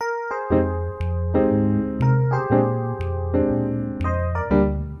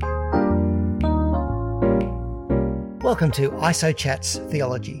Welcome to ISO Chats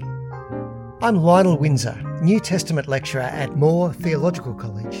Theology. I'm Lionel Windsor, New Testament lecturer at Moore Theological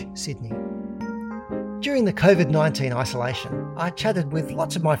College, Sydney. During the COVID-19 isolation, I chatted with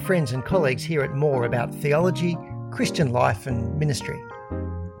lots of my friends and colleagues here at Moore about theology, Christian life and ministry.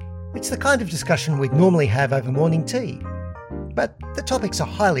 It's the kind of discussion we'd normally have over morning tea, but the topics are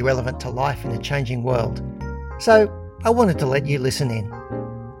highly relevant to life in a changing world, so I wanted to let you listen in.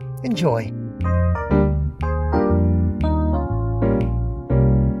 Enjoy.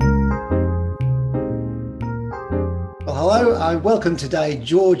 Hello, I welcome today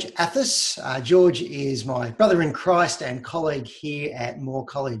George Athas. George is my brother in Christ and colleague here at Moore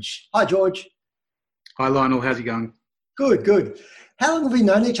College. Hi, George. Hi, Lionel. How's it going? Good. How long have we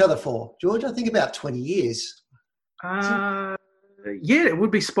known each other for, George? I think about 20 years. Yeah, it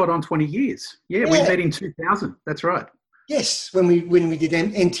would be spot on 20 years. Yeah, we met in 2000. That's right. Yes, when we did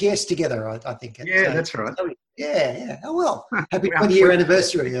NTS together, I think. That's right. Yeah. Oh, well, happy 20-year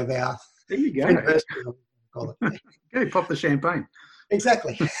anniversary of our... There you go. Anniversary, call it. Go pop the champagne.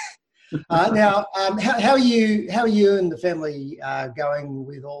 Exactly. Now, how are you and the family going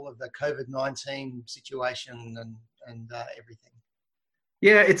with all of the COVID-19 situation and everything?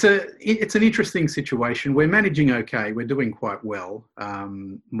 Yeah, it's an interesting situation. We're managing okay. We're doing quite well.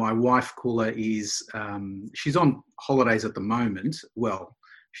 My wife, Kula, is she's on holidays at the moment. Well,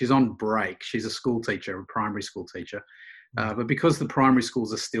 she's on break. She's a school teacher, a primary school teacher. But because the primary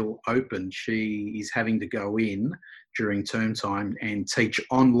schools are still open, she is having to go in during term time and teach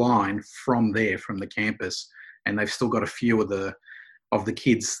online from the campus. And they've still got a few of the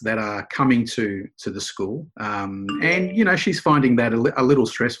kids that are coming to the school. And, you know, she's finding that a little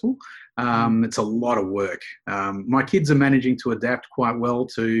stressful. It's a lot of work. My kids are managing to adapt quite well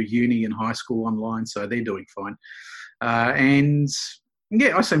to uni and high school online, so they're doing fine. And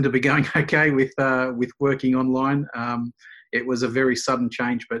yeah, I seem to be going okay with working online. It was a very sudden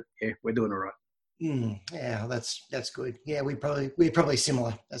change, but yeah, we're doing all right. Yeah, that's good. Yeah, we're probably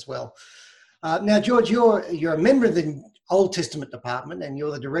similar as well. Now, George, you're a member of the Old Testament department, and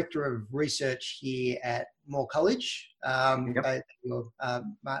you're the director of research here at Moore College. Yep. Your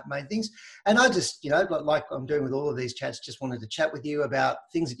main things, and I just, like I'm doing with all of these chats, just wanted to chat with you about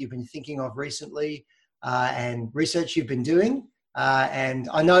things that you've been thinking of recently and research you've been doing. And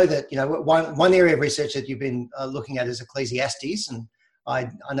I know that, one area of research that you've been looking at is Ecclesiastes. And I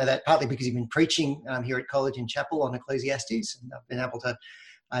know that partly because you've been preaching here at college in chapel on Ecclesiastes, and I've been able to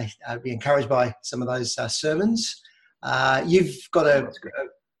be encouraged by some of those sermons. You've got a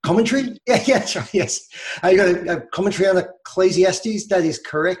commentary. Yeah, that's right. Yes. You've got a commentary on Ecclesiastes. That is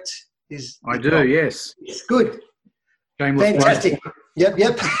correct. I do, yes. Good. Shameless Fantastic. Play.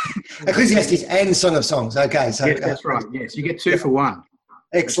 Yep. Ecclesiastes and Song of Songs. Okay, so yes, that's right. Yes, you get two for one.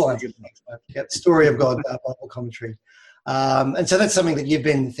 Excellent. Yep. Story of God Bible commentary, and so that's something that you've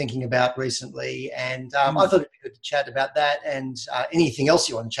been thinking about recently. And I thought it'd be good to chat about that and anything else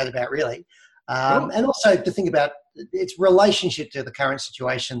you want to chat about, really, and also to think about its relationship to the current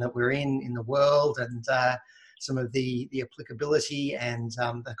situation that we're in the world, and some of the applicability and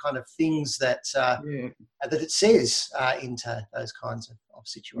the kind of things that that it says into those kinds of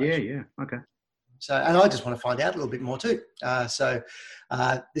situations. Yeah. Okay. So, and I just want to find out a little bit more too. So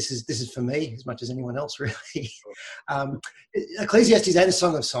this is for me as much as anyone else, really. Ecclesiastes and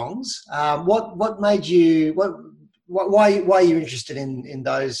Song of Songs. What made you? Why are you interested in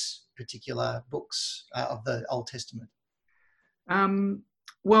those particular books of the Old Testament?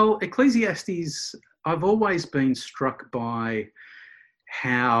 Well, Ecclesiastes, I've always been struck by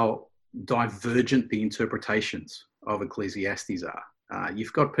how divergent the interpretations of Ecclesiastes are.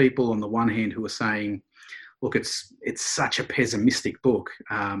 You've got people on the one hand who are saying, look, it's such a pessimistic book.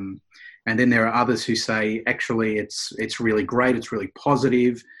 And then there are others who say, actually, it's really great, it's really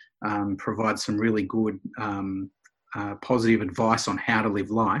positive, provides some really good positive advice on how to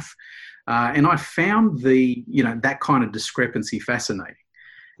live life. And I found that kind of discrepancy fascinating.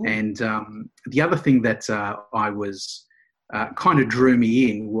 And the other thing that I was kind of drew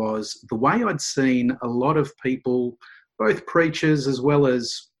me in was the way I'd seen a lot of people, both preachers as well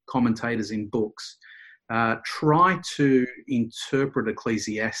as commentators in books, try to interpret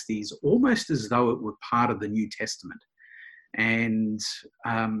Ecclesiastes almost as though it were part of the New Testament. And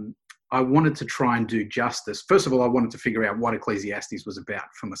I wanted to try and do justice. First of all, I wanted to figure out what Ecclesiastes was about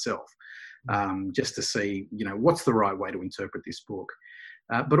for myself, just to see, what's the right way to interpret this book.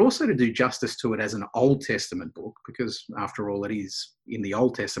 But also to do justice to it as an Old Testament book, because after all, it is in the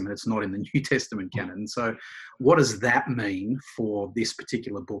Old Testament, it's not in the New Testament canon. So what does that mean for this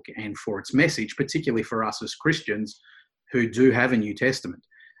particular book and for its message, particularly for us as Christians who do have a New Testament?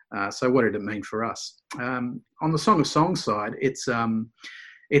 So what did it mean for us? On the Song of Songs side, it's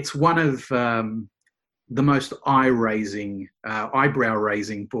one of the most eyebrow-raising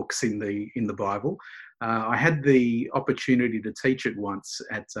books in the Bible. I had the opportunity to teach it once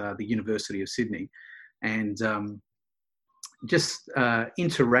at the University of Sydney, and just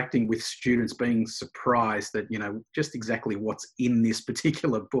interacting with students, being surprised that, just exactly what's in this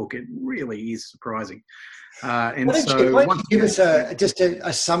particular book. It really is surprising. Why don't you give us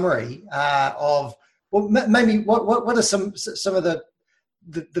a summary of, well, maybe what are some of the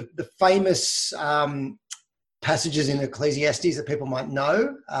famous passages in Ecclesiastes that people might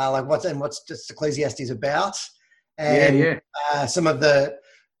know, like what's just Ecclesiastes about, and some of the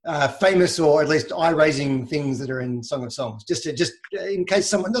famous or at least eye-raising things that are in Song of Songs, just in case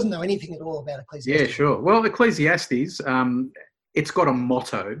someone doesn't know anything at all about Ecclesiastes. Yeah, sure. Well, Ecclesiastes, it's got a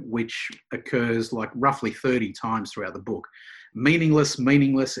motto which occurs like roughly 30 times throughout the book. Meaningless,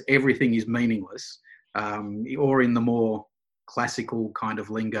 meaningless, everything is meaningless. Or in the more classical kind of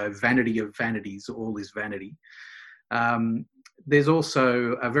lingo, vanity of vanities, all is vanity. There's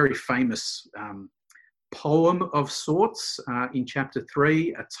also a very famous poem of sorts in chapter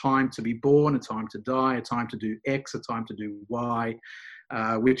 3, a time to be born, a time to die, a time to do X, a time to do Y,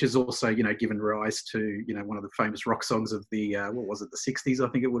 which is also, given rise to, one of the famous rock songs of the, the 60s, I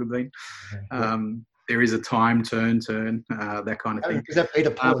think it would have been. There is a time, turn, that kind of thing. Was that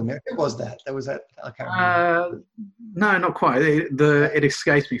Peter Paul? Who was that? I can't remember. No, not quite. It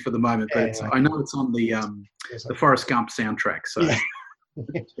escapes me for the moment, but I know it's on the Forrest Gump soundtrack. So,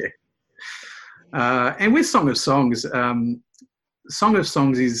 and with Song of Songs, Song of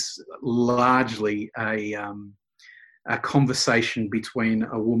Songs is largely a conversation between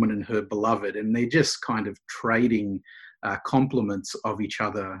a woman and her beloved, and they're just kind of trading compliments of each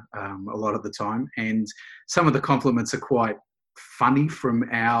other a lot of the time. And some of the compliments are quite funny from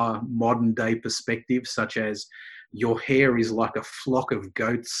our modern day perspective, such as, your hair is like a flock of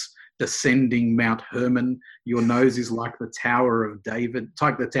goats descending Mount Hermon. Your nose is like the Tower of David,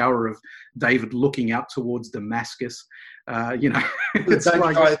 looking out towards Damascus.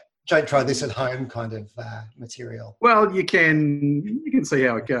 Don't try this at home kind of material. Well, you can see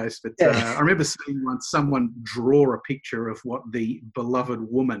how it goes. But I remember seeing once someone draw a picture of what the beloved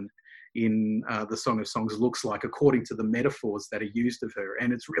woman in the Song of Songs looks like according to the metaphors that are used of her,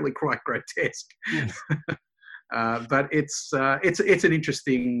 and it's really quite grotesque. But it's an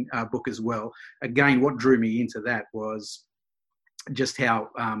interesting book as well. Again, what drew me into that was just how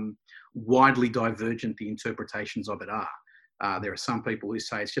widely divergent the interpretations of it are. There are some people who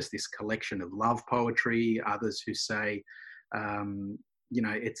say it's just this collection of love poetry. Others who say,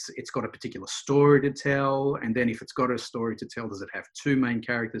 it's got a particular story to tell. And then if it's got a story to tell, does it have 2 main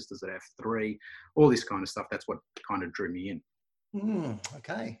characters? Does it have 3? All this kind of stuff. That's what kind of drew me in.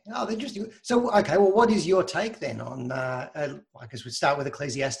 Okay. Oh, interesting. So, okay. Well, what is your take then on? I guess we start with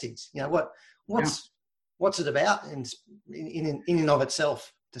Ecclesiastes. What's it about in and of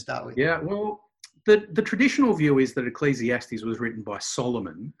itself to start with? Yeah. Well, the traditional view is that Ecclesiastes was written by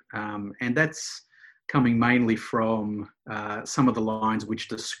Solomon, and that's coming mainly from some of the lines which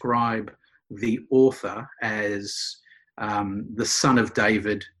describe the author as the son of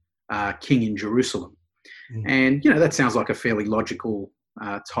David, king in Jerusalem. And, that sounds like a fairly logical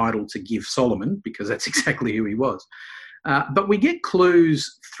title to give Solomon, because that's exactly who he was. But we get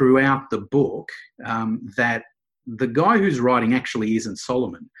clues throughout the book that the guy who's writing actually isn't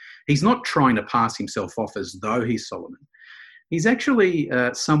Solomon. He's not trying to pass himself off as though he's Solomon. He's actually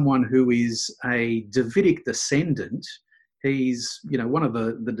someone who is a Davidic descendant. He's, one of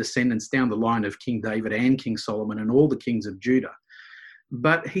the descendants down the line of King David and King Solomon and all the kings of Judah.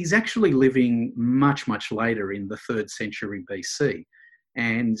 But he's actually living much, much later in the 3rd century BC.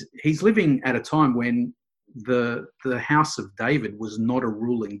 And he's living at a time when the house of David was not a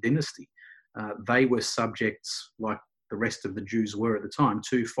ruling dynasty. They were subjects, like the rest of the Jews were at the time,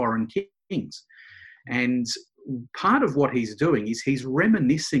 to foreign kings. And part of what he's doing is he's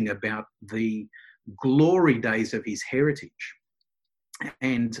reminiscing about the glory days of his heritage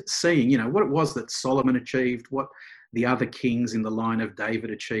and seeing, what it was that Solomon achieved, what the other kings in the line of David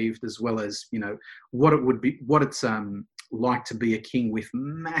achieved, as well as, what it's like to be a king with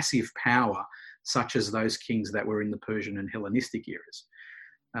massive power, such as those kings that were in the Persian and Hellenistic eras.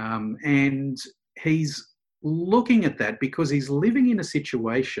 And he's looking at that because he's living in a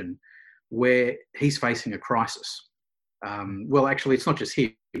situation where he's facing a crisis. Well, actually, it's not just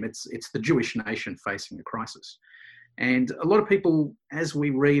him. It's the Jewish nation facing a crisis. And a lot of people, as we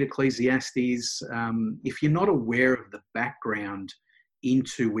read Ecclesiastes, if you're not aware of the background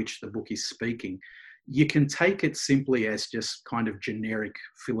into which the book is speaking, you can take it simply as just kind of generic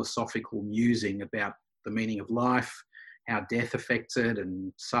philosophical musing about the meaning of life, how death affects it,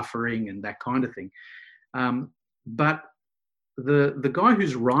 and suffering and that kind of thing. But the guy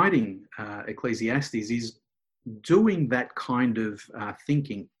who's writing Ecclesiastes is doing that kind of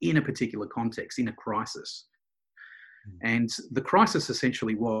thinking in a particular context, in a crisis. And the crisis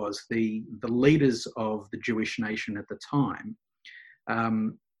essentially was the leaders of the Jewish nation at the time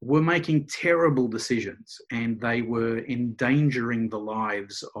were making terrible decisions, and they were endangering the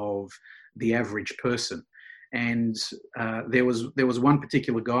lives of the average person. And there was one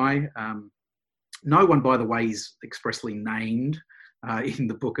particular guy, no one, by the way, is expressly named in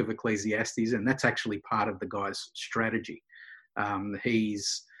the book of Ecclesiastes, and that's actually part of the guy's strategy.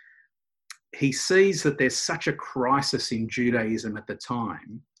 He sees that there's such a crisis in Judaism at the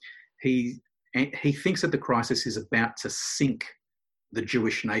time. He thinks that the crisis is about to sink the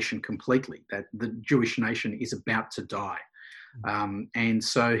Jewish nation completely, that the Jewish nation is about to die. And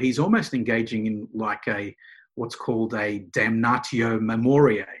so he's almost engaging in like what's called a damnatio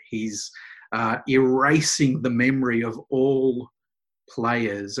memoriae. He's erasing the memory of all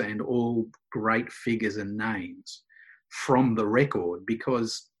players and all great figures and names from the record,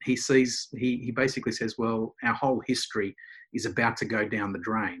 because he sees, he basically says, well, our whole history is about to go down the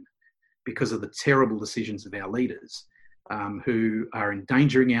drain because of the terrible decisions of our leaders who are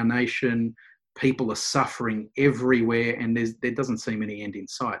endangering our nation. People are suffering everywhere, and there doesn't seem any end in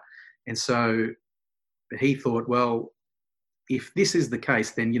sight. And so he thought, well, if this is the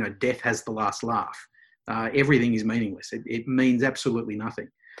case, then, death has the last laugh. Everything is meaningless. It means absolutely nothing.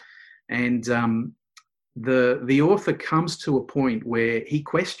 And the author comes to a point where he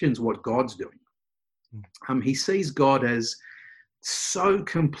questions what God's doing. He sees God as so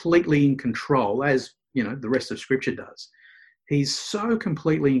completely in control, as the rest of Scripture does. He's so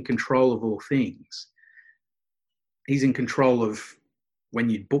completely in control of all things. He's in control of when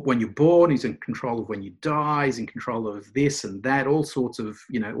you're born. He's in control of when you die. He's in control of this and that, all sorts of,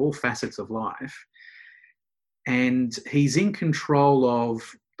 all facets of life. And he's in control of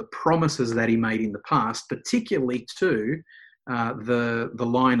the promises that he made in the past, particularly to the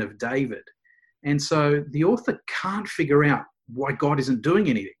line of David. And so the author can't figure out why God isn't doing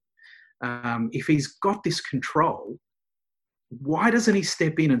anything. If he's got this control, why doesn't he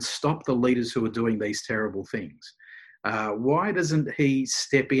step in and stop the leaders who are doing these terrible things? Why doesn't he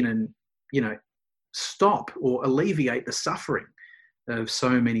step in and, stop or alleviate the suffering of so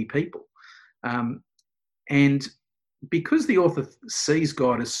many people? And because the author sees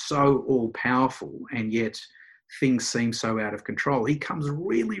God as so all-powerful, and yet things seem so out of control, he comes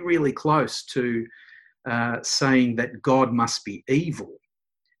really, really close to saying that God must be evil.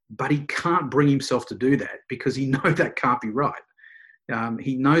 But he can't bring himself to do that because he knows that can't be right.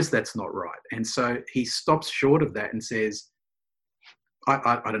 He knows that's not right. And so he stops short of that and says,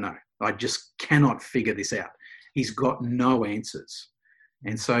 I don't know. I just cannot figure this out. He's got no answers.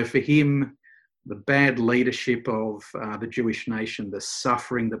 And so for him, the bad leadership of the Jewish nation, the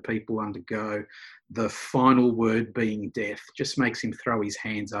suffering that people undergo, the final word being death, just makes him throw his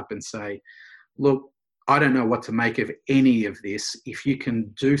hands up and say, look, I don't know what to make of any of this. If you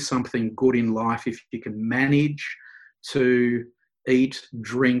can do something good in life, if you can manage to eat,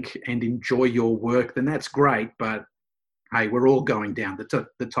 drink, and enjoy your work, then that's great. But hey, we're all going down.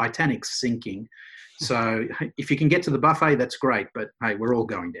 The Titanic's sinking. So if you can get to the buffet, that's great. But hey, we're all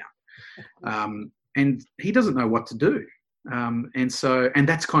going down. And he doesn't know what to do. And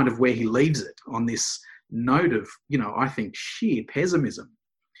that's kind of where he leaves it, on this note of, I think sheer pessimism.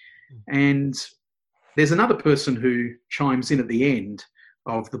 And there's another person who chimes in at the end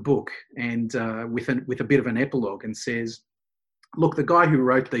of the book and with a bit of an epilogue and says, look, the guy who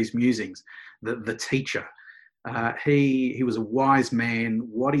wrote these musings, the teacher, he was a wise man.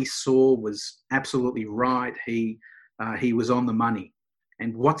 What he saw was absolutely right. He was on the money.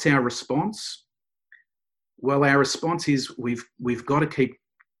 And what's our response? Well, our response is we've got to keep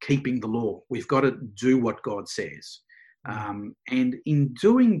keeping the law. We've got to do what God says. And in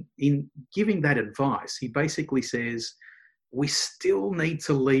giving that advice, he basically says, we still need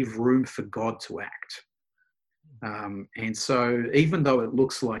to leave room for God to act. And so even though it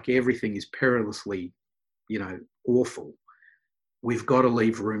looks like everything is perilously, awful, we've got to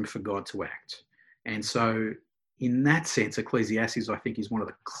leave room for God to act. And so in that sense, Ecclesiastes, I think, is one of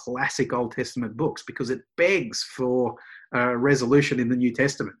the classic Old Testament books because it begs for resolution in the New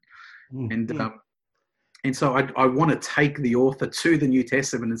Testament. Mm-hmm. And so I want to take the author to the New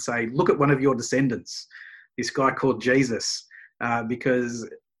Testament and say, look at one of your descendants, this guy called Jesus, because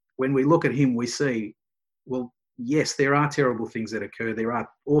when we look at him, we see, well, yes, there are terrible things that occur. There are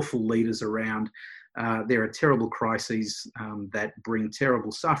awful leaders around. There are terrible crises that bring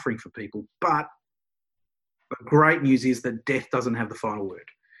terrible suffering for people. But the great news is that death doesn't have the final word.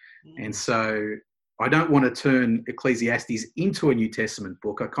 And so I don't want to turn Ecclesiastes into a New Testament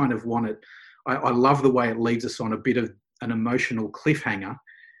book. I kind of want it. I love the way it leaves us on a bit of an emotional cliffhanger,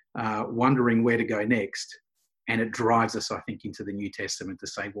 wondering where to go next. And it drives us, I think, into the New Testament to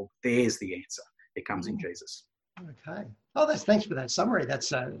say, well, there's the answer. It comes in Jesus. Okay. Oh, thanks for that summary.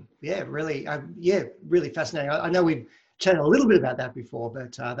 That's really fascinating. I know we've chatted a little bit about that before,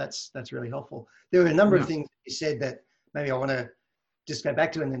 but that's really helpful. There were a number of things you said that maybe I want to just go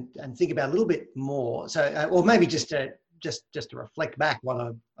back to and think about a little bit more. So, or maybe just to reflect back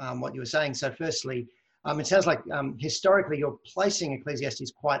what you were saying. So, firstly, it sounds like historically you're placing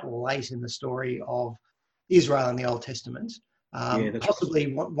Ecclesiastes quite late in the story of Israel in the Old Testament.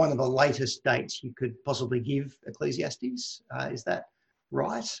 Possibly right. One of the latest dates you could possibly give Ecclesiastes. Is that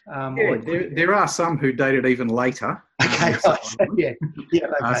right? There are some who date it even later. Okay, right. Okay.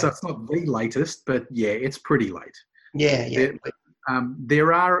 So it's not the latest, but it's pretty late.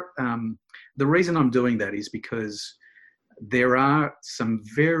 There are the reason I'm doing that is because there are some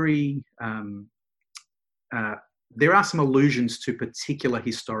there are some allusions to particular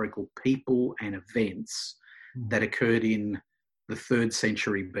historical people and events that occurred in the 3rd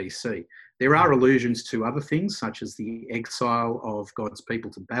century BC. There are allusions to other things, such as the exile of God's people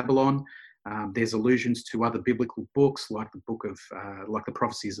to Babylon. There's allusions to other biblical books, like the book of, like the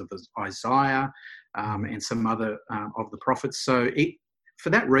prophecies of Isaiah and some other of the prophets. So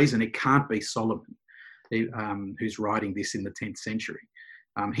for that reason, it can't be Solomon who's writing this in the 10th century.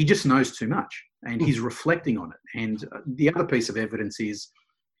 He just knows too much, and he's reflecting on it. And the other piece of evidence is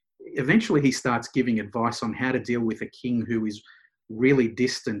eventually he starts giving advice on how to deal with a king who is really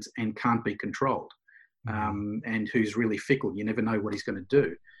distant and can't be controlled, and who's really fickle. You never know what he's going to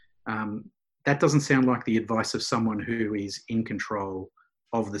do. That doesn't sound like the advice of someone who is in control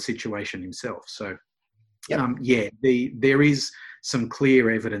of the situation himself. So, there is some clear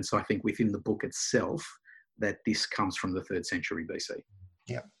evidence, I think, within the book itself that this comes from the 3rd century BC.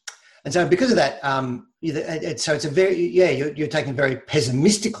 Yeah. And so because of that, so it's a very, you're taking very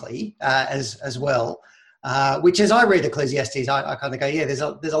pessimistically as well, which as I read Ecclesiastes, I kind of go, there's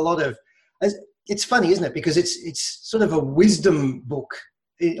a lot of, it's funny, isn't it? Because it's sort of a wisdom book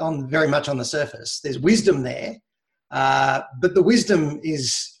very much on the surface. There's wisdom there, but the wisdom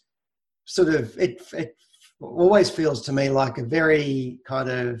is sort of, it always feels to me like a very kind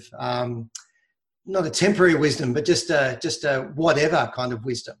of, not a temporary wisdom, but just a whatever kind of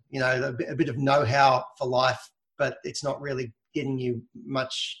wisdom, a bit of know-how for life, but it's not really getting you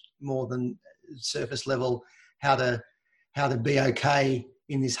much more than surface level how to be okay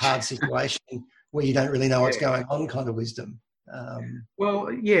in this hard situation where you don't really know what's going on kind of wisdom.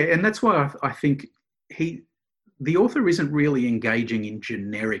 And that's why I think the author isn't really engaging in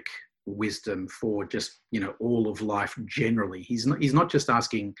generic wisdom for just, all of life generally. He's not just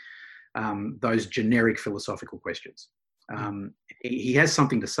asking those generic philosophical questions. He has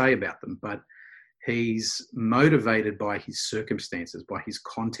something to say about them, but he's motivated by his circumstances, by his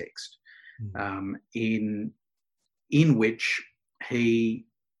context, in which he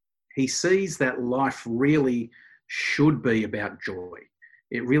sees that life really should be about joy.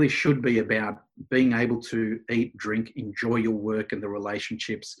 It really should be about being able to eat, drink, enjoy your work and the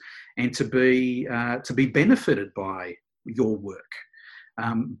relationships, and to be benefited by your work.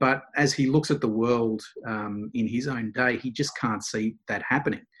 But as he looks at the world in his own day, he just can't see that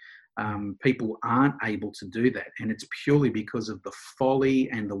happening. People aren't able to do that, and it's purely because of the folly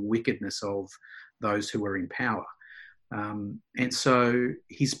and the wickedness of those who are in power. And so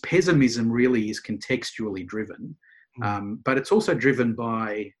his pessimism really is contextually driven, but it's also driven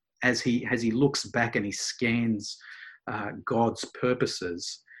by, as he looks back and he scans God's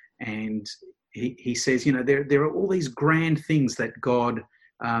purposes, and he says, there are all these grand things that God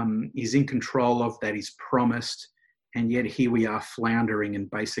is in control of, that he's promised, and yet here we are floundering and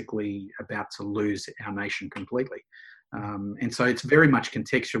basically about to lose our nation completely. And so it's very much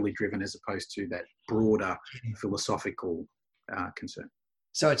contextually driven as opposed to that broader philosophical concern.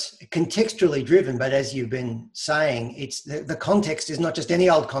 So it's contextually driven, but as you've been saying, it's the context is not just any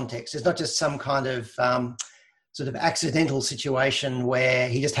old context. It's not just some kind of sort of accidental situation where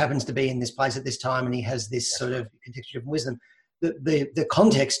he just happens to be in this place at this time and he has this sort of contextual wisdom. The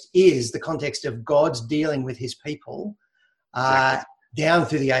context is the context of God's dealing with his people down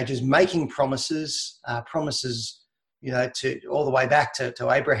through the ages, making promises, to all the way back to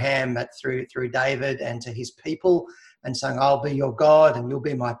Abraham, through David and to his people, and saying, I'll be your God and you'll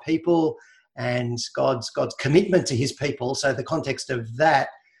be my people, and God's commitment to his people. So the context of that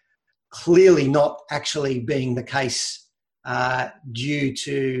clearly not actually being the case due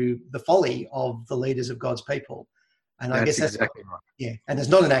to the folly of the leaders of God's people. And I guess that's exactly right. Yeah, and it's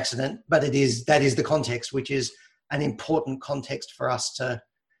not an accident, but that is the context, which is an important context for us to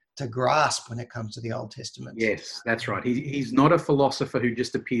grasp when it comes to the Old Testament. Yes, that's right. He's not a philosopher who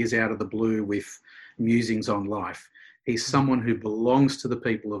just appears out of the blue with musings on life. He's someone who belongs to the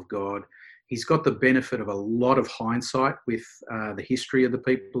people of God. He's got the benefit of a lot of hindsight with the history of the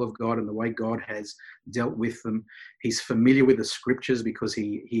people of God and the way God has dealt with them. He's familiar with the scriptures because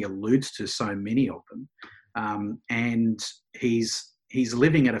he alludes to so many of them. And he's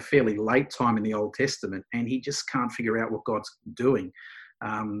living at a fairly late time in the Old Testament, and he just can't figure out what God's doing.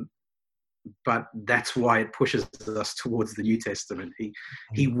 But that's why it pushes us towards the New Testament.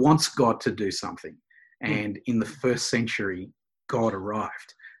 He wants God to do something. And in the first century, God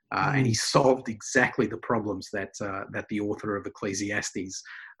arrived. And he solved exactly the problems that the author of Ecclesiastes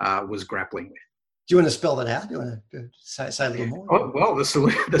was grappling with. Do you want to spell that out? Do you want to say a little more? Oh, well, the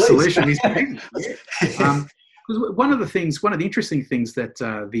solution is one of the interesting things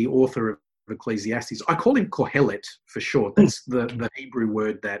that the author of Ecclesiastes, I call him Kohelet for short. That's the Hebrew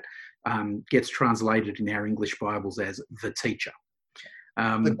word that gets translated in our English Bibles as the teacher.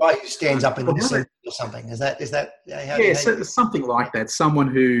 The guy who stands up in the assembly or something. Is that? Something like that. Someone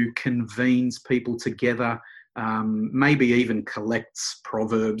who convenes people together, maybe even collects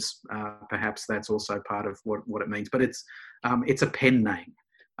proverbs. Perhaps that's also part of what it means. But it's a pen name.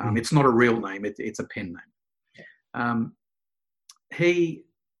 It's not a real name. It's a pen name.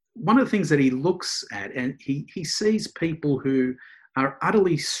 One of the things that he looks at, and he sees people who are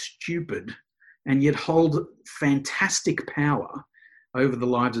utterly stupid and yet hold fantastic power over the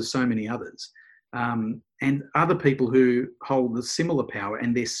lives of so many others, and other people who hold the similar power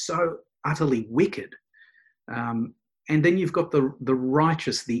and they're so utterly wicked. And then you've got the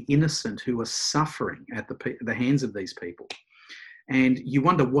righteous, the innocent, who are suffering at the hands of these people. And you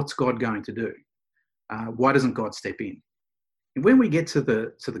wonder, what's God going to do? Why doesn't God step in? And when we get to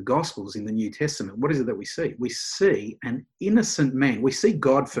the Gospels in the New Testament, what is it that we see? We see an innocent man. We see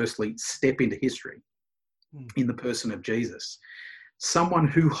God firstly step into history in the person of Jesus. Someone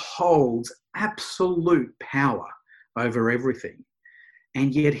who holds absolute power over everything,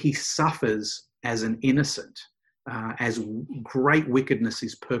 and yet he suffers as an innocent, as great wickedness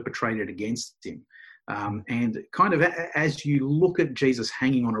is perpetrated against him. And kind of as you look at Jesus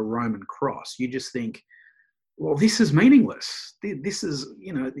hanging on a Roman cross, you just think, well, this is meaningless. This is,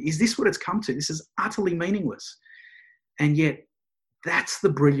 is this what it's come to? This is utterly meaningless. And yet that's the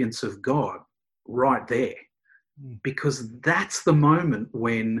brilliance of God right there, because that's the moment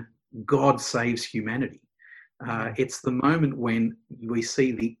when God saves humanity. It's the moment when we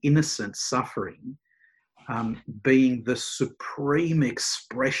see the innocent suffering being the supreme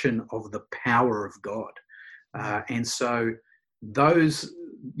expression of the power of God. And so those,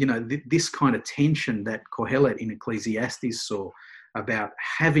 this kind of tension that Kohelet in Ecclesiastes saw about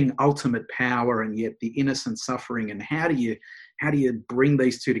having ultimate power and yet the innocent suffering, and how do you bring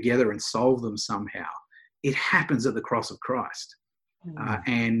these two together and solve them somehow? It happens at the cross of Christ.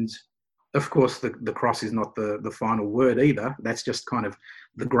 And of course, the cross is not the final word either. That's just kind of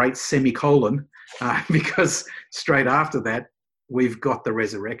the great semicolon, because straight after that, we've got the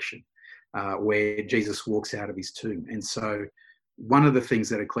resurrection, where Jesus walks out of his tomb. And so one of the things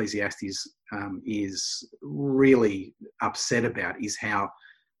that Ecclesiastes is really upset about is how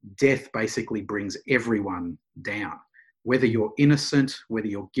death basically brings everyone down. Whether you're innocent, whether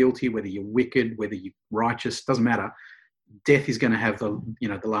you're guilty, whether you're wicked, whether you're righteous, doesn't matter. Death is going to have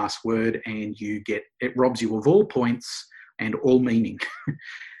the last word, and it robs you of all points and all meaning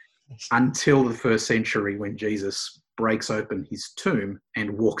until the first century, when Jesus breaks open his tomb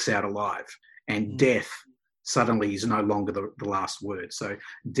and walks out alive, and death suddenly is no longer the last word. So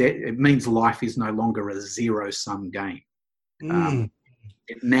it means life is no longer a zero-sum game.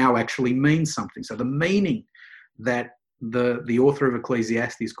 It now actually means something. So the meaning that the author of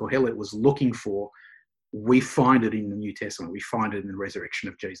Ecclesiastes, Kohelet, was looking for, we find it in the New Testament. We find it in the resurrection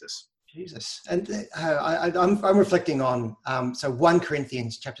of Jesus. And I'm reflecting on so 1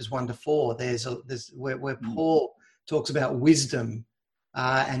 Corinthians chapters 1-4. There's where Paul talks about wisdom,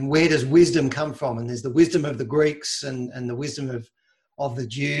 and where does wisdom come from? And there's the wisdom of the Greeks and the wisdom of the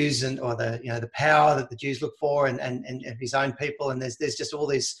Jews, or the power that the Jews look for, and his own people. And there's just all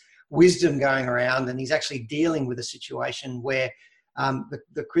this wisdom going around, and he's actually dealing with a situation where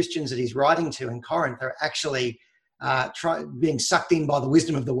the Christians that he's writing to in Corinth are actually being sucked in by the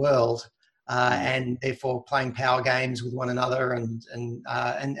wisdom of the world, and therefore playing power games with one another,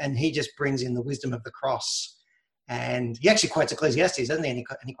 and he just brings in the wisdom of the cross And he actually quotes Ecclesiastes, doesn't he? And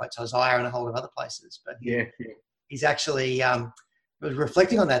he quotes Isaiah and a whole lot of other places. But he's actually was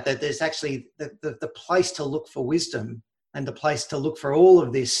reflecting on that there's actually the place to look for wisdom and the place to look for all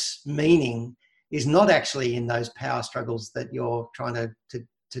of this meaning is not actually in those power struggles that you're trying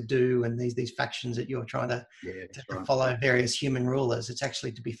to do and these factions that you're trying to follow various human rulers. It's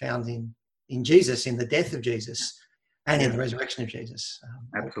actually to be found in Jesus, in the death of Jesus and in the resurrection of Jesus.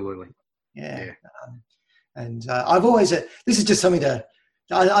 Absolutely. And I've always, this is just something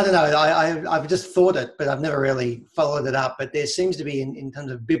I don't know, I've just thought it, but I've never really followed it up. But there seems to be, in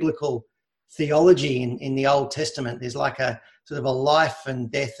terms of biblical theology in the Old Testament, there's like a sort of a life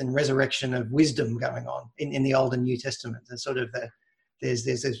and death and resurrection of wisdom going on in the Old and New Testament. There's sort of there's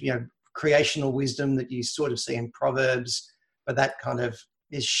this, creational wisdom that you sort of see in Proverbs, but that kind of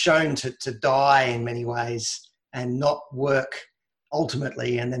is shown to die in many ways and not work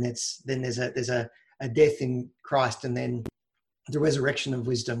ultimately. And then there's a death in Christ, and then the resurrection of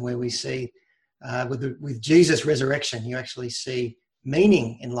wisdom, where we see with Jesus' resurrection, you actually see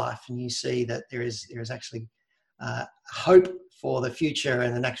meaning in life, and you see that there is actually hope for the future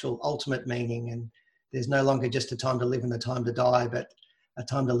and an actual ultimate meaning. And there's no longer just a time to live and a time to die, but a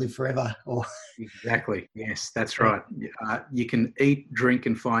time to live forever. Exactly. Yes, that's right. You can eat, drink,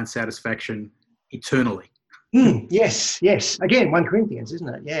 and find satisfaction eternally. Yes. Again, 1 Corinthians, isn't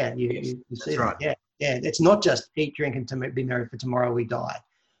it? Yeah, you see that. Right. Yeah. It's not just eat, drink, and to be merry, for tomorrow we die.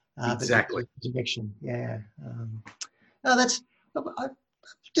 Exactly. But resurrection. Yeah. I'm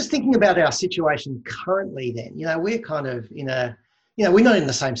just thinking about our situation currently. Then, we're kind of in we're not in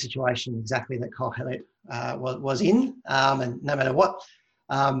the same situation exactly that Kohelet was in, and no matter what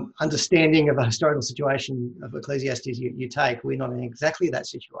understanding of a historical situation of Ecclesiastes you take, we're not in exactly that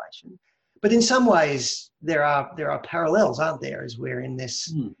situation. But in some ways, there are parallels, aren't there? As we're in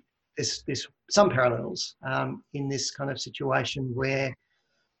this some parallels in this kind of situation where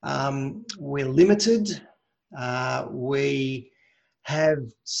we're limited. We have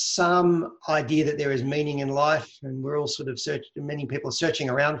some idea that there is meaning in life, and we're all sort of many people are searching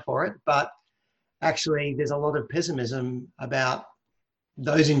around for it. But actually, there's a lot of pessimism about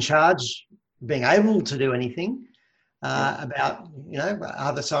those in charge being able to do anything. About,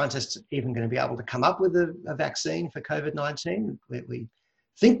 are the scientists even going to be able to come up with a vaccine for COVID-19? We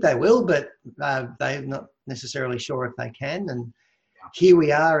think they will, but they're not necessarily sure if they can. And here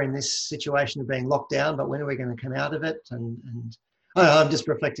we are in this situation of being locked down, but when are we going to come out of it? And I don't know, I'm just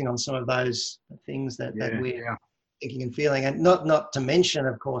reflecting on some of those things that we're thinking and feeling. And not to mention,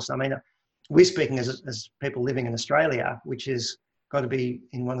 of course, I mean, we're speaking as people living in Australia, which is got to be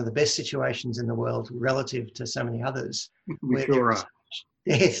in one of the best situations in the world relative to so many others, where there is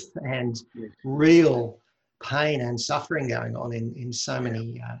death and real pain and suffering going on in so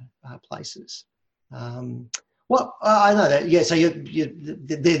many places. I know that. So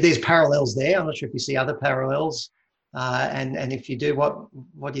there's parallels there. I'm not sure if you see other parallels, and if you do,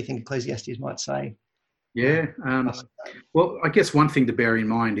 what do you think Ecclesiastes might say? Well, I guess one thing to bear in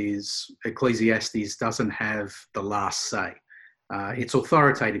mind is Ecclesiastes doesn't have the last say. It's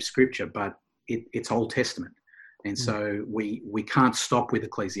authoritative scripture, but it's Old Testament. And so we can't stop with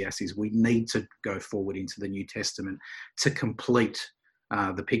Ecclesiastes. We need to go forward into the New Testament to complete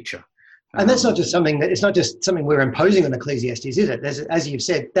the picture. And that's not just something we're imposing on Ecclesiastes, is it? As you've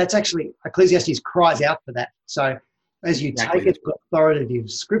said, that's actually, Ecclesiastes cries out for that. So as you take it to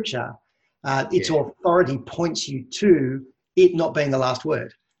authoritative scripture, its authority points you to it not being the last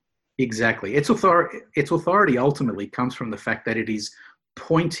word. Exactly. Its authority ultimately comes from the fact that it is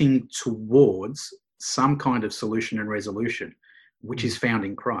pointing towards some kind of solution and resolution, which is found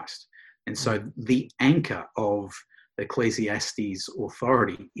in Christ. And so the anchor of Ecclesiastes'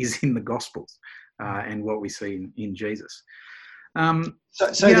 authority is in the Gospels and what we see in Jesus. I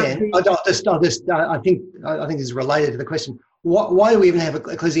think this is related to the question. Why do we even have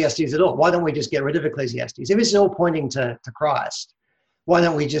Ecclesiastes at all? Why don't we just get rid of Ecclesiastes? If it's all pointing to Christ, why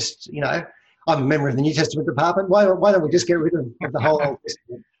don't we just, I'm a member of the New Testament department. Why don't we just get rid of the whole Old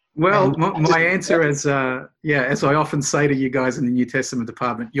Testament? Well, my answer is, as I often say to you guys in the New Testament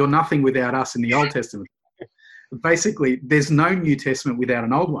department, you're nothing without us in the Old Testament. Basically, there's no New Testament without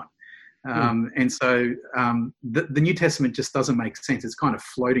an old one. And so the New Testament just doesn't make sense. It's kind of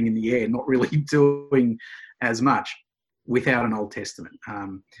floating in the air, not really doing as much without an Old Testament.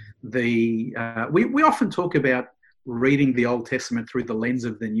 We often talk about reading the Old Testament through the lens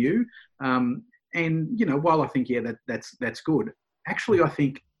of the New. And, while I think, that's good, actually, I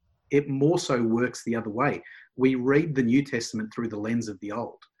think it more so works the other way. We read the New Testament through the lens of the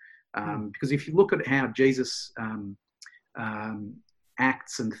Old. Because if you look at how Jesus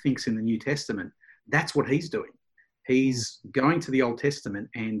acts and thinks in the New Testament, that's what he's doing. He's going to the Old Testament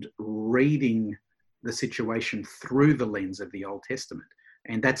and reading the situation through the lens of the Old Testament.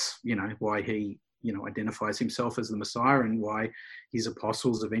 And that's, why he, identifies himself as the Messiah, and why his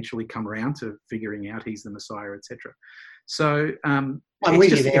apostles eventually come around to figuring out he's the Messiah, etc. So I'm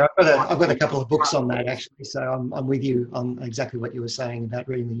with you there. I've got a couple of books on that, actually. So I'm with you on exactly what you were saying about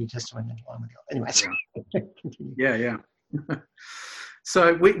reading the New Testament in line with the Old. Anyway. Yeah.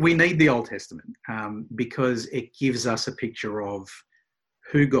 So we need the Old Testament because it gives us a picture of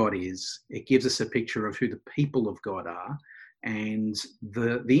who God is. It gives us a picture of who the people of God are. And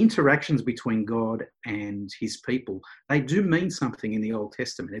the interactions between God and his people, they do mean something in the Old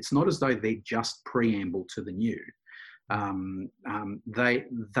Testament. It's not as though they're just preamble to the new.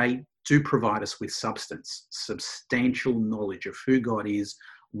 They do provide us with substance, substantial knowledge of who God is,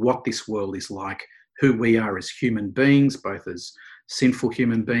 what this world is like, who we are as human beings, both as sinful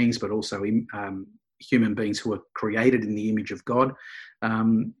human beings, but also human beings who are created in the image of God.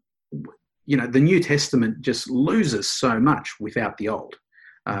 The New Testament just loses so much without the Old,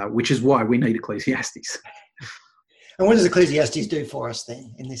 which is why we need Ecclesiastes. And what does Ecclesiastes do for us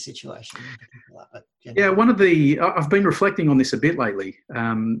then in this situation in particular? I've been reflecting on this a bit lately.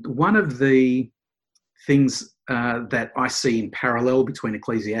 One of the things that I see in parallel between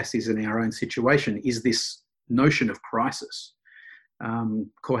Ecclesiastes and our own situation is this notion of crisis.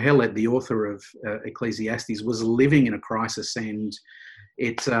 Kohelet, the author of Ecclesiastes, was living in a crisis, and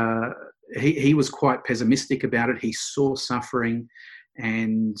he was quite pessimistic about it. He saw suffering,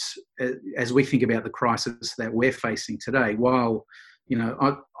 and as we think about the crisis that we're facing today, while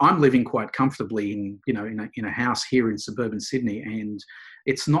I'm living quite comfortably in a house here in suburban Sydney, and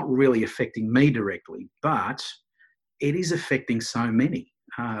it's not really affecting me directly, but it is affecting so many.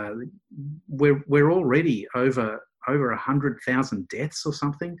 We're already over 100,000 deaths or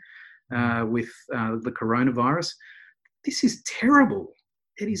something with the coronavirus. This is terrible.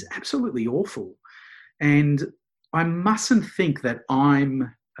 It is absolutely awful. And I mustn't think that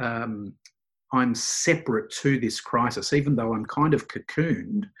I'm separate to this crisis, even though I'm kind of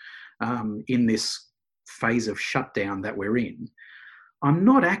cocooned in this phase of shutdown that we're in. I'm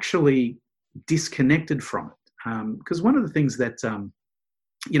not actually disconnected from it. Because one of the things that,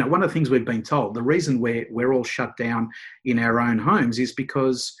 one of the things we've been told, the reason we're all shut down in our own homes is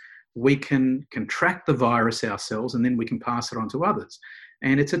because we can contract the virus ourselves and then we can pass it on to others.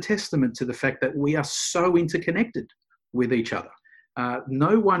 And it's a testament to the fact that we are so interconnected with each other.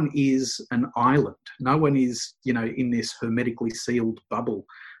 No one is an island. No one is, in this hermetically sealed bubble,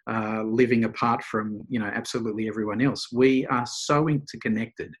 living apart from, absolutely everyone else. We are so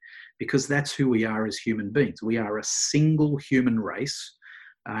interconnected because that's who we are as human beings. We are a single human race,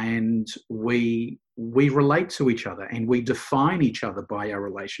 and we relate to each other and we define each other by our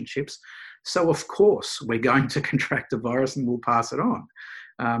relationships. So of course we're going to contract a virus and we'll pass it on.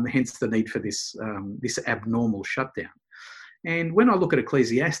 Hence the need for this abnormal shutdown. And when I look at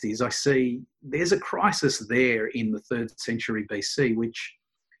Ecclesiastes, I see there's a crisis there in the 3rd century BC, which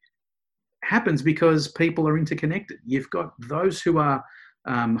happens because people are interconnected. You've got those who are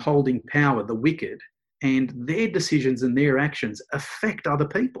holding power, the wicked, and their decisions and their actions affect other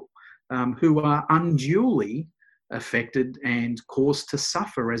people who are unduly affected and caused to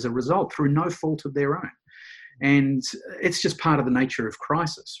suffer as a result through no fault of their own. And it's just part of the nature of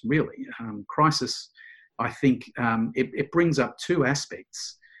crisis, really. Crisis, I think, it brings up two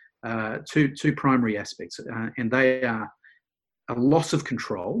aspects, two primary aspects, and they are a loss of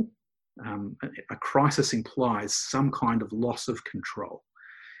control. A crisis implies some kind of loss of control.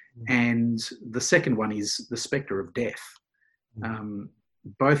 And the second one is the spectre of death.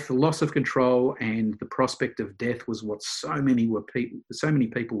 Both the loss of control and the prospect of death was what so many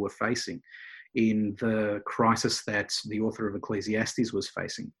people were facing in the crisis that the author of Ecclesiastes was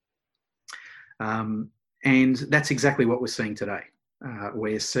facing. And that's exactly what we're seeing today.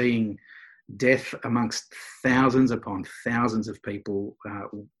 We're seeing death amongst thousands upon thousands of people.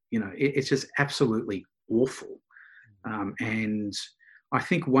 It's just absolutely awful. And I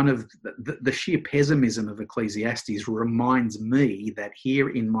think one of the sheer pessimism of Ecclesiastes reminds me that here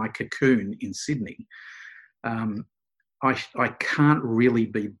in my cocoon in Sydney, I can't really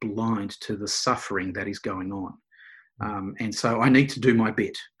be blind to the suffering that is going on. And so I need to do my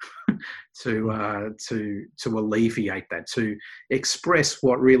bit to alleviate that, to express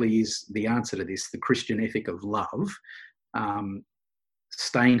what really is the answer to this, the Christian ethic of love,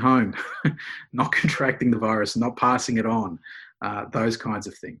 staying home, not contracting the virus, not passing it on, those kinds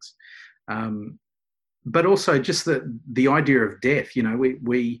of things. But also just the idea of death.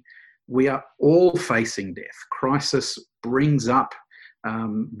 We are all facing death. Crisis brings up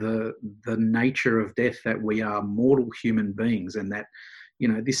the nature of death, that we are mortal human beings, and that, you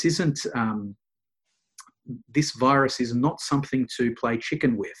know, this isn't this virus is not something to play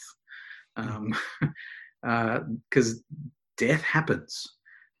chicken with, because death happens.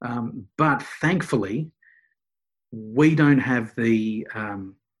 But thankfully, we don't have the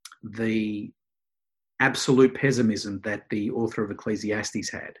absolute pessimism that the author of Ecclesiastes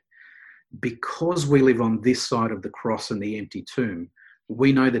had. Because we live on this side of the cross and the empty tomb,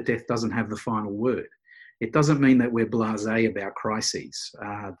 we know that death doesn't have the final word. It doesn't mean that we're blasé about crises,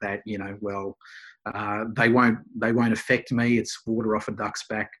 that, you know, well, they won't affect me. It's water off a duck's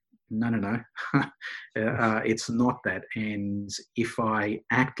back. No. It's not that. And if I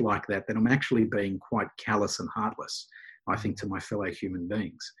act like that, then I'm actually being quite callous and heartless, I think, to my fellow human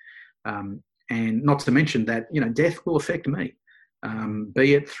beings. And not to mention that, you know, death will affect me,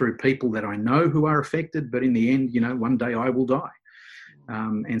 be it through people that I know who are affected, but in the end, you know, one day I will die.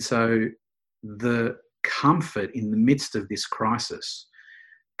 And so the comfort in the midst of this crisis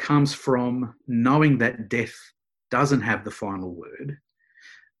comes from knowing that death doesn't have the final word,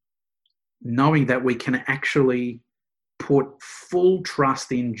 knowing that we can actually put full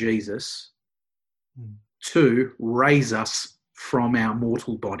trust in Jesus to raise us from our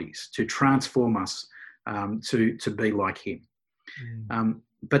mortal bodies, to transform us to be like him.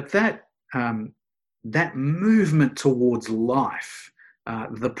 But that movement towards life,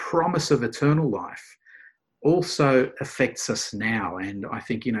 the promise of eternal life, also affects us now. And I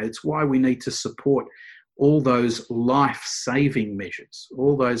think, you know, it's why we need to support all those life-saving measures,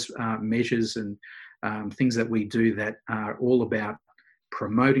 all those measures and things that we do that are all about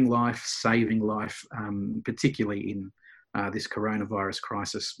promoting life, saving life, particularly in this coronavirus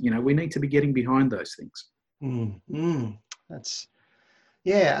crisis. You know, we need to be getting behind those things. That's,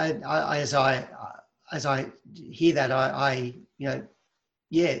 yeah. As I hear that, I you know,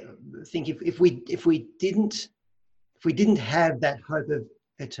 yeah, think if we didn't have that hope of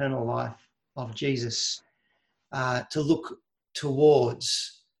eternal life of Jesus to look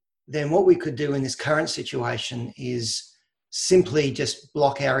towards, then what we could do in this current situation is simply just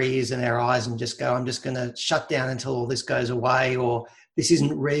block our ears and our eyes and just go, I'm just going to shut down until all this goes away, or this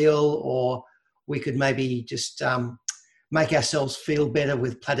isn't real, or we could maybe just make ourselves feel better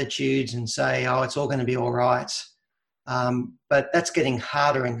with platitudes and say, oh, it's all going to be all right. But that's getting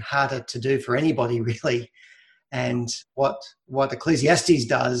harder and harder to do for anybody, really. And what Ecclesiastes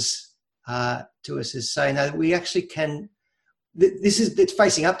does to us is say, no, we actually can. It's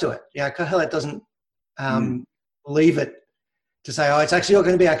facing up to it. You know, Kohelet doesn't leave it to say, oh, it's actually all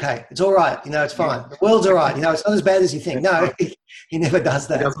going to be okay. It's all right. You know, it's fine. The world's all right. You know, it's not as bad as you think. No, he never does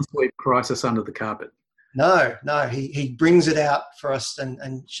that. He doesn't sweep crisis under the carpet. No. He brings it out for us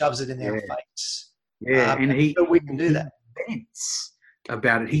and shoves it in our face. Yeah, and we can do that. Vents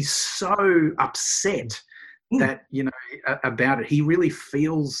about it. He's so upset that, you know, about it. He really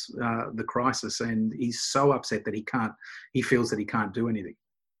feels the crisis, and he's so upset that he feels that he can't do anything.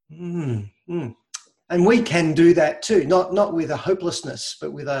 And we can do that too, not with a hopelessness,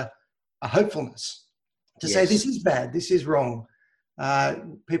 but with a hopefulness to say, this is bad, this is wrong.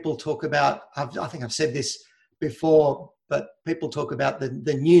 People talk about, I think I've said this before, but people talk about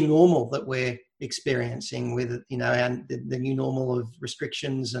the new normal that we're experiencing with, you know, and the new normal of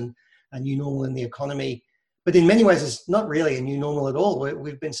restrictions and a new normal in the economy. But in many ways, it's not really a new normal at all.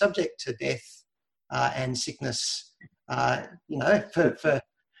 We've been subject to death and sickness, you know, for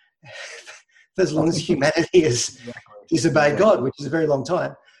as long as humanity has disobeyed God, which is a very long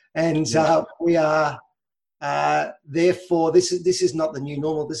time. And we are, therefore, this is not the new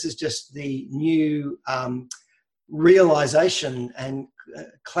normal. This is just the new realization and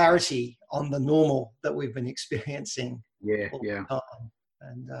clarity on the normal that we've been experiencing all the time.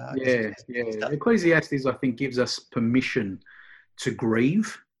 And Ecclesiastes, I think, gives us permission to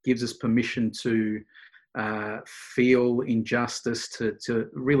grieve, gives us permission to feel injustice, to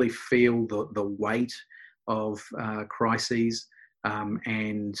really feel the weight of crises,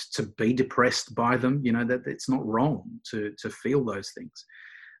 and to be depressed by them. You know, that it's not wrong to feel those things.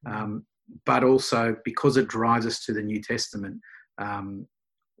 But also, because it drives us to the New Testament,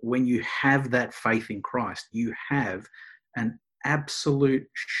 when you have that faith in Christ, you have an absolute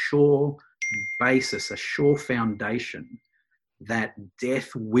sure basis, a sure foundation that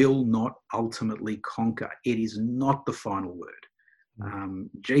death will not ultimately conquer. It is not the final word.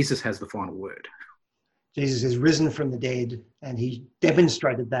 Jesus has the final word. Jesus is risen from the dead, and he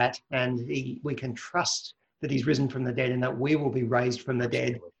demonstrated that, and we can trust that he's risen from the dead and that we will be raised from the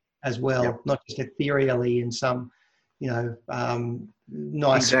dead as well, not just ethereally in some, you know,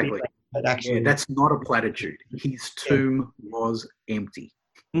 nice feeling, but actually... Yeah, that's not a platitude. His tomb was empty.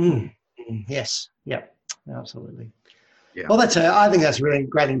 Yes. Yeah, absolutely. Yeah. Well, I think that's a really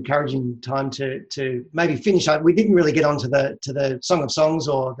great, encouraging time to maybe finish. We didn't really get onto the Song of Songs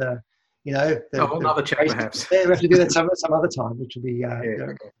or another chat perhaps. Yeah, we have to do that some other time, which will be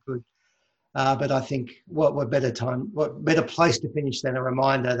good. But I think what better place to finish than a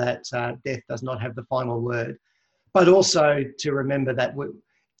reminder that death does not have the final word, but also to remember that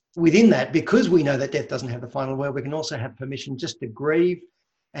within that, because we know that death doesn't have the final word, we can also have permission just to grieve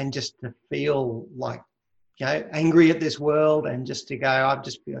and just to feel like, angry at this world, and just to go, I'm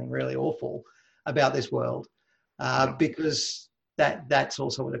just feeling really awful about this world, because that's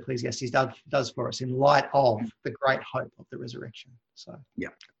also what Ecclesiastes does for us in light of the great hope of the resurrection. So, yeah.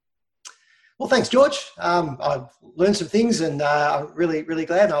 Well, thanks, George. I've learned some things, and I'm really, really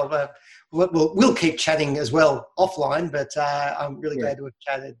glad. We'll keep chatting as well offline, but I'm really glad to have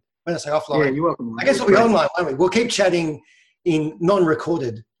chatted. When I say offline, yeah, you're welcome. I guess we'll be online, won't we? We'll keep chatting in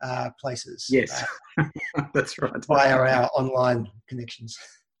non-recorded places. Yes, that's right. Via our online connections.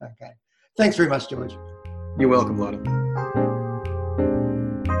 Okay. Thanks very much, George. You're welcome, Lionel.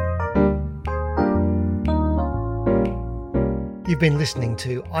 You've been listening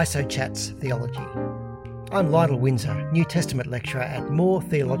to ISO Chats Theology. I'm Lionel Windsor, New Testament lecturer at Moore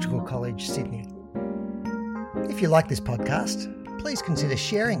Theological College, Sydney. If you like this podcast, please consider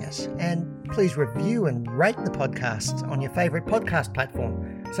sharing us, and please review and rate the podcast on your favourite podcast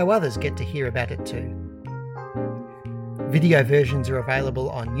platform so others get to hear about it too. Video versions are available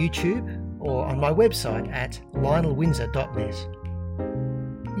on YouTube or on my website at lionelwindsor.net.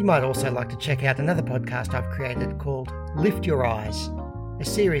 You might also like to check out another podcast I've created called Lift Your Eyes, a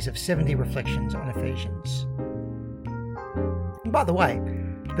series of 70 reflections on Ephesians. And by the way,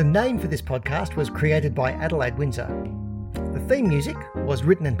 the name for this podcast was created by Adelaide Windsor. The theme music was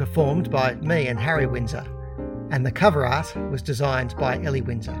written and performed by me and Harry Windsor, and the cover art was designed by Ellie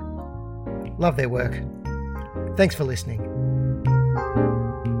Windsor. Love their work. Thanks for listening.